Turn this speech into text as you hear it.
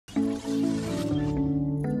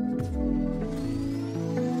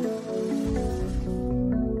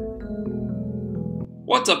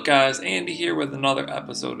What's up guys, Andy here with another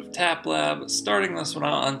episode of Tap Lab, starting this one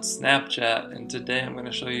out on Snapchat, and today I'm going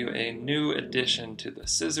to show you a new addition to the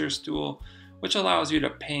Scissors tool, which allows you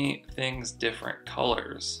to paint things different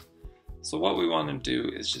colors. So what we want to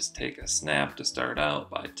do is just take a snap to start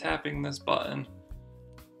out by tapping this button,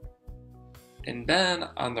 and then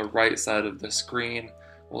on the right side of the screen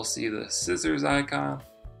we'll see the scissors icon.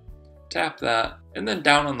 Tap that, and then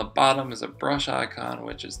down on the bottom is a brush icon,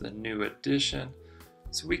 which is the new addition.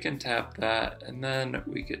 So we can tap that, and then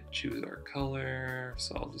we could choose our color.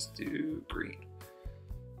 So I'll just do green.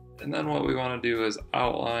 And then what we want to do is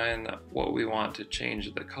outline what we want to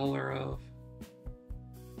change the color of.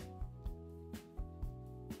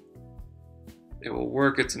 It will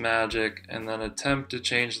work its magic and then attempt to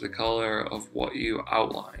change the color of what you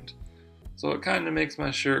outlined. So it kind of makes my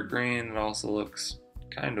shirt green. It also looks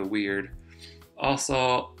kind of weird.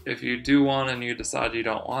 Also, if you do one and you decide you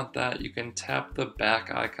don't want that, you can tap the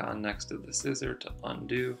back icon next to the scissor to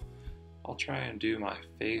undo. I'll try and do my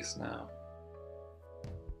face now.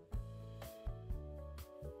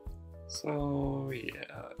 So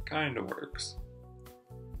yeah, it kind of works.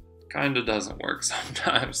 Kind of doesn't work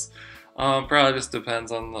sometimes. Probably just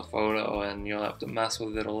depends on the photo and you'll have to mess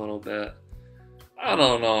with it a little bit. I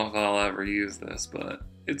don't know if I'll ever use this, but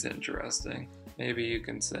it's interesting. Maybe you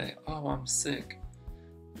can say, oh, I'm sick.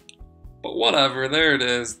 But whatever, there it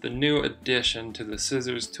is, the new addition to the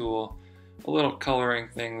Scissors tool. A little coloring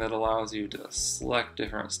thing that allows you to select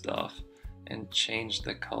different stuff and change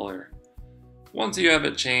the color. Once you have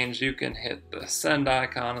it changed, you can hit the send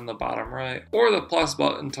icon in the bottom right or the plus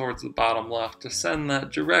button towards the bottom left to send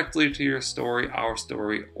that directly to your story, our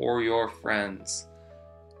story, or your friends.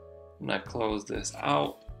 I'm gonna close this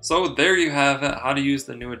out. So there you have it, how to use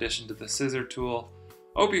the new addition to the Scissor tool.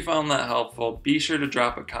 Hope you found that helpful. Be sure to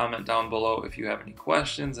drop a comment down below if you have any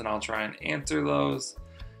questions and I'll try and answer those.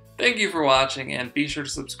 Thank you for watching, and be sure to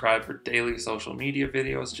subscribe for daily social media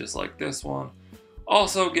videos just like this one.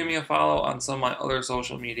 Also, give me a follow on some of my other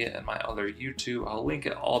social media and my other YouTube. I'll link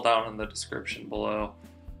it all down in the description below.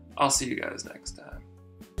 I'll see you guys next time.